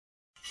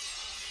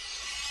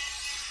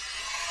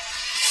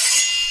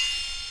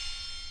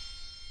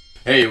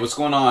Hey, what's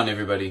going on,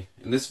 everybody?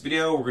 In this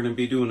video, we're going to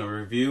be doing a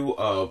review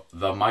of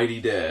The Mighty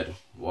Dead,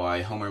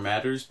 Why Homer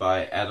Matters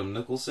by Adam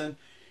Nicolson.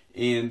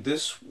 And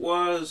this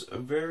was a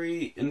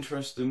very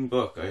interesting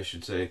book, I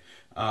should say.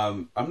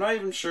 I'm not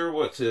even sure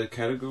what to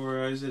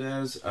categorize it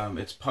as.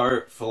 It's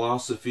part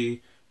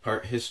philosophy,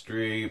 part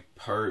history,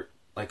 part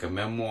like a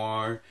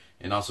memoir,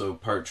 and also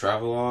part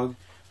travelogue.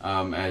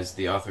 As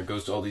the author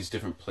goes to all these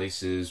different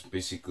places,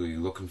 basically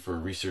looking for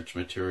research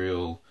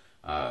material,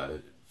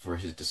 for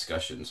his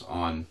discussions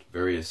on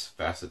various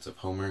facets of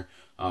Homer,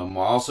 while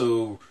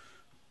also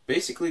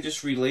basically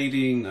just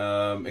relating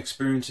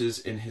experiences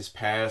in his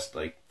past,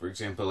 like for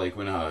example, like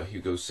when he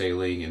goes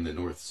sailing in the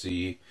North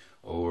Sea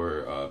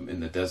or in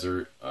the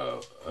desert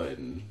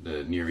in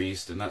the Near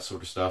East and that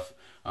sort of stuff,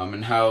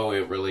 and how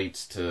it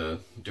relates to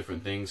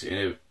different things, and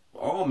it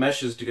all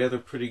meshes together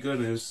pretty good.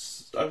 And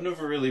I've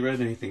never really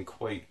read anything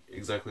quite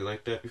exactly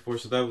like that before,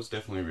 so that was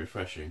definitely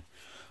refreshing.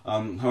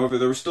 However,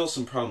 there were still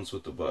some problems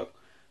with the book.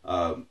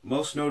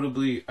 Most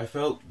notably, I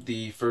felt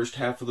the first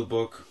half of the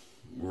book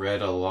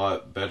read a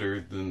lot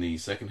better than the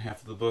second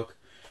half of the book.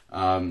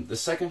 The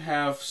second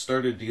half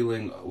started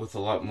dealing with a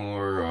lot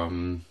more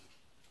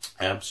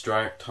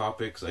abstract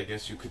topics, I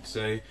guess you could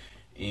say,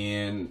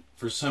 and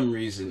for some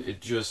reason it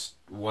just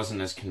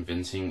wasn't as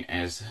convincing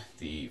as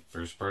the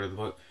first part of the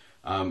book.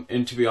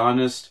 And to be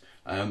honest,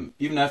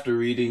 even after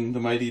reading The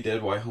Mighty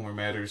Dead, Why Homer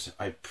Matters,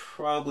 I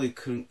probably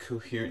couldn't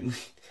coherently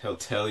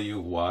tell you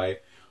why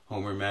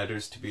Homer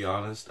matters, to be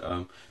honest.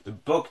 The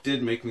book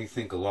did make me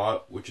think a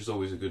lot, which is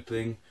always a good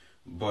thing,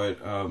 but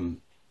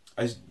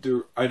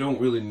I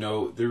don't really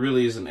know. There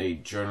really isn't a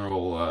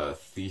general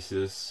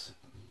thesis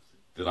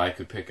that I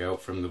could pick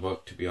out from the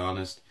book, to be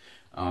honest.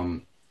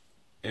 And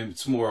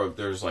it's more of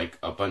there's like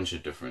a bunch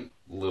of different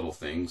little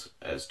things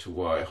as to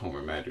why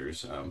Homer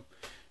matters.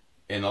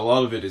 And a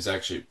lot of it is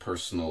actually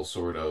personal,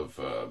 sort of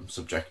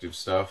subjective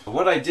stuff.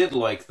 What I did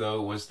like,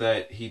 though, was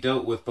that he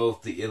dealt with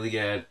both the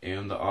Iliad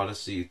and the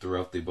Odyssey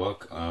throughout the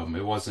book.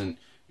 It wasn't,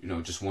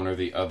 just one or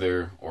the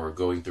other, or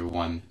going through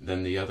one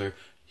then the other.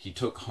 He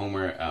took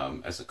Homer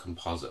as a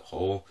composite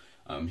whole.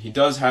 He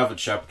does have a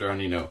chapter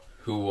on,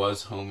 who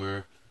was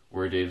Homer,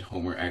 where did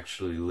Homer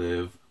actually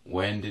live,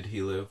 when did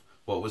he live,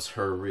 what was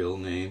her real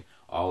name,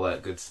 all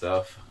that good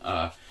stuff,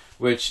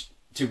 which,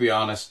 to be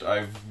honest,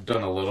 I've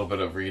done a little bit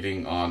of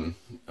reading on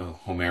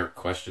Homeric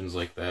questions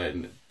like that,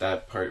 and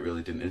that part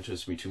really didn't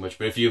interest me too much.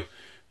 But if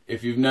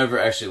you've never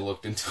actually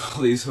looked into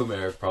all these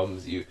Homeric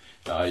problems, you're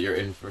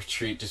in for a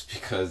treat, just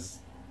because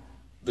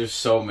there's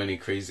so many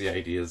crazy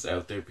ideas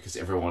out there, because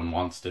everyone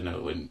wants to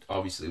know, and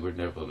obviously we'll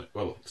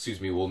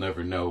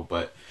never know,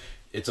 but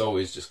it's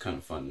always just kind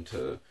of fun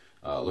to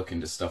look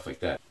into stuff like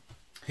that.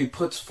 He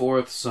puts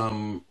forth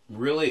some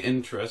really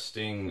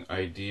interesting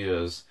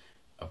ideas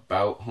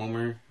about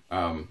Homer,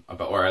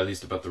 or at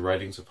least about the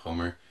writings of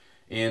Homer,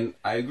 and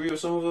I agree with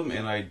some of them,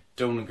 and I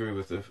don't agree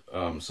with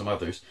some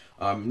others.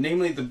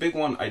 Namely, the big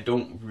one I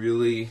didn't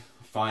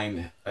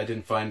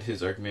find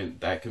his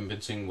argument that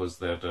convincing, was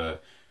that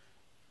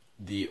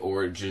the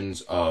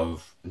origins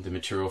of the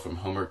material from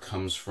Homer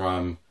comes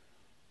from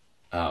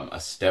a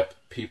steppe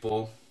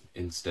people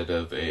instead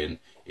of an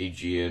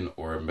Aegean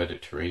or a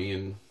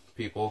Mediterranean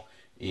people,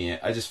 and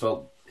I just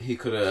felt he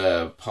could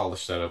have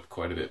polished that up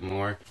quite a bit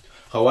more.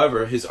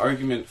 However, his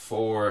argument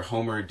for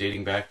Homer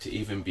dating back to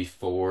even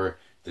before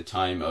the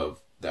time of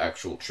the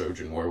actual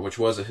Trojan War, which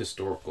was a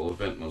historical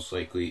event most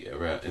likely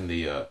around in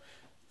the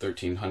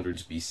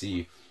 1300s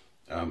BC,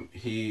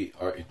 he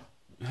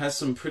has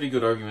some pretty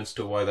good arguments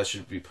to why that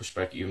should be pushed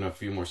back even a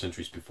few more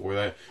centuries before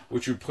that,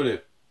 which would put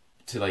it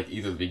to like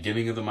either the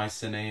beginning of the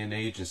Mycenaean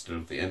Age instead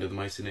of the end of the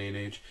Mycenaean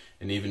Age,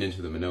 and even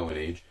into the Minoan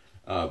Age.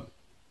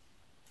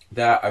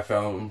 That I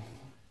found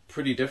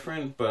pretty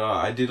different, but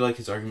I did like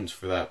his arguments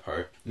for that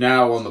part.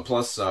 Now, on the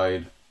plus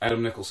side,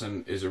 Adam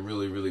Nicolson is a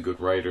really, really good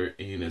writer,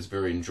 and is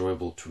very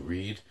enjoyable to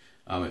read.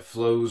 It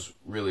flows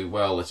really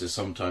well. It's just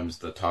sometimes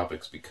the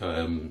topics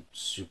become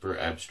super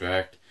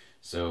abstract,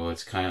 so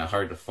it's kind of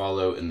hard to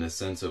follow in the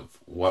sense of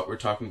what we're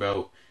talking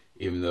about,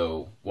 even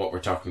though what we're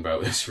talking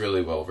about is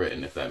really well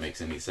written, if that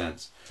makes any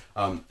sense.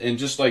 And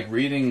just like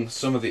reading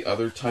some of the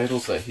other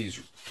titles that he's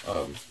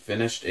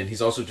finished, and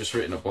he's also just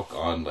written a book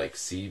on like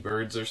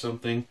seabirds or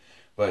something,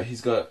 but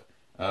he's got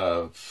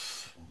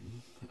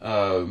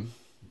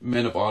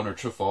Men of Honor,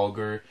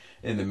 Trafalgar,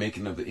 and The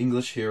Making of the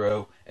English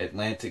Hero,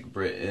 Atlantic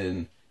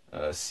Britain,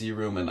 Sea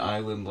Room and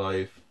Island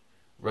Life,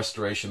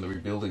 Restoration, The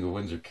Rebuilding of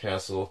Windsor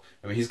Castle.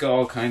 I mean, he's got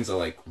all kinds of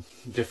like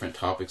different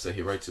topics that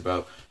he writes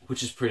about,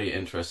 which is pretty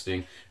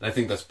interesting. And I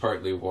think that's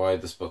partly why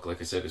this book,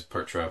 like I said, is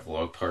part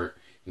travelogue, part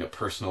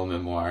personal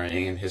memoir,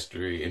 and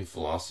history and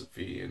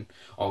philosophy, and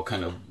all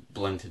kind of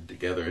blended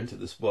together into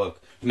this book.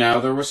 Now,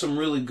 there were some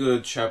really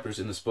good chapters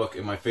in this book,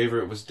 and my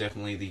favorite was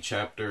definitely the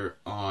chapter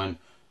on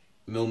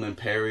Milman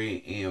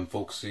Parry and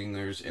folk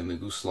singers and the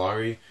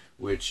Guslarri,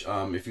 which,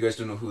 if you guys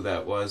don't know who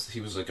that was,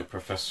 he was like a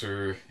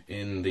professor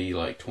in the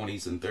like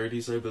 20s and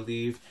 30s, I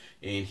believe,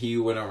 and he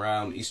went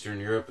around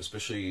Eastern Europe,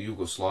 especially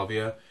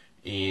Yugoslavia,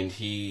 and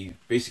he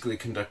basically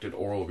conducted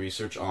oral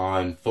research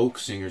on folk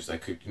singers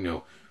that could,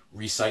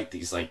 recite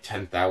these like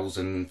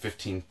 10,000,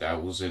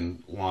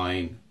 15,000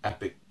 line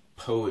epic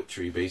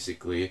poetry,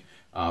 basically,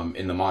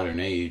 in the modern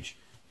age.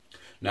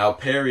 Now,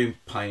 Perry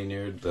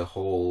pioneered the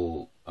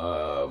whole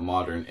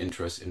modern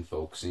interest in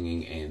folk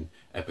singing and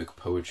epic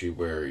poetry,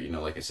 where, you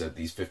know, like I said,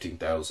 these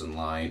 15,000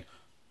 line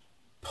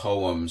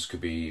poems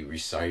could be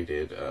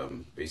recited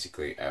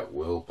basically at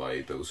will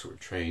by those who are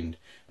trained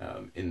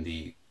in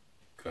the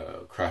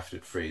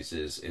crafted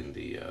phrases, in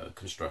the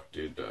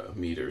constructed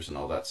meters and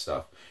all that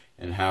stuff,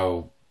 and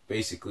how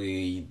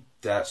basically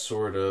that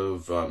sort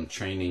of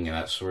training and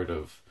that sort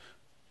of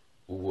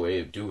way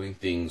of doing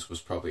things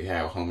was probably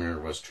how Homer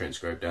was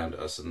transcribed down to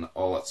us and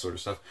all that sort of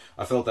stuff.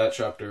 I felt that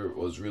chapter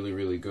was really,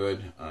 really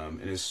good.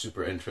 It is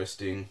super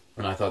interesting,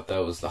 and I thought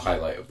that was the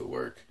highlight of the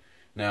work.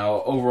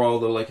 Now, overall,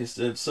 though, like I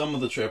said, some of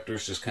the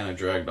chapters just kind of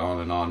dragged on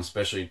and on,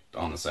 especially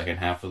on the second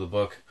half of the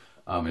book.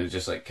 And it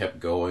just like kept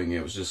going.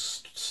 It was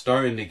just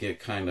starting to get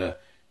kind of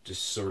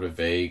just sort of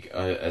vague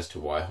as to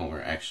why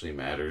Homer actually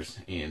matters.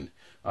 And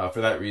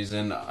for that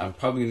reason, I'm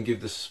probably going to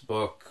give this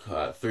book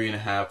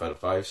 3.5 out of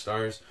 5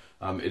 stars.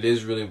 It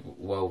is really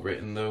well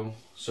written, though,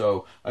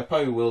 so I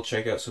probably will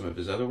check out some of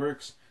his other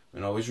works.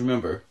 And always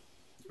remember,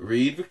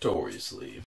 read victoriously.